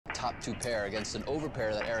top two pair against an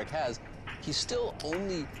overpair that Erik has, he's still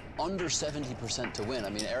only under 70% to win. I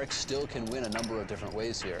mean, Erik still can win a number of different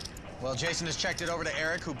ways here. Well, Jason has checked it over to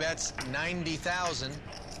Erik, who bets 90,000.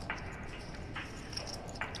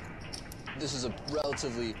 This is a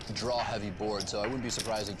relatively draw-heavy board, so I wouldn't be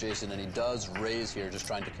surprised if Jason, and he does raise here, just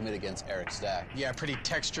trying to commit against Erik's stack. Yeah, pretty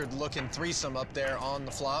textured-looking threesome up there on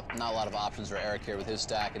the flop. Not a lot of options for Erik here with his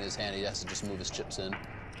stack in his hand. He has to just move his chips in.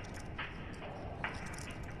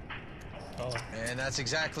 Oh. And that's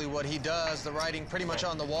exactly what he does. The writing pretty much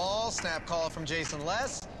on the wall. Snap call from Jason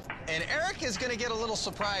Les. And Erik is going to get a little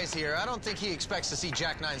surprise here. I don't think he expects to see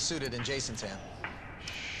Jack-9 suited in Jason's hand.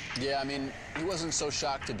 Yeah, I mean, he wasn't so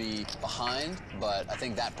shocked to be behind, but I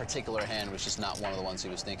think that particular hand was just not one of the ones he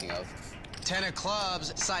was thinking of. 10 of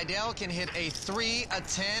clubs. Seidel can hit a 3, a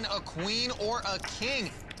 10, a queen, or a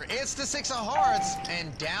king. It's the 6 of hearts,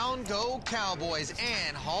 and down go Cowboys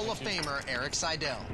and Hall of Famer Erik Seidel.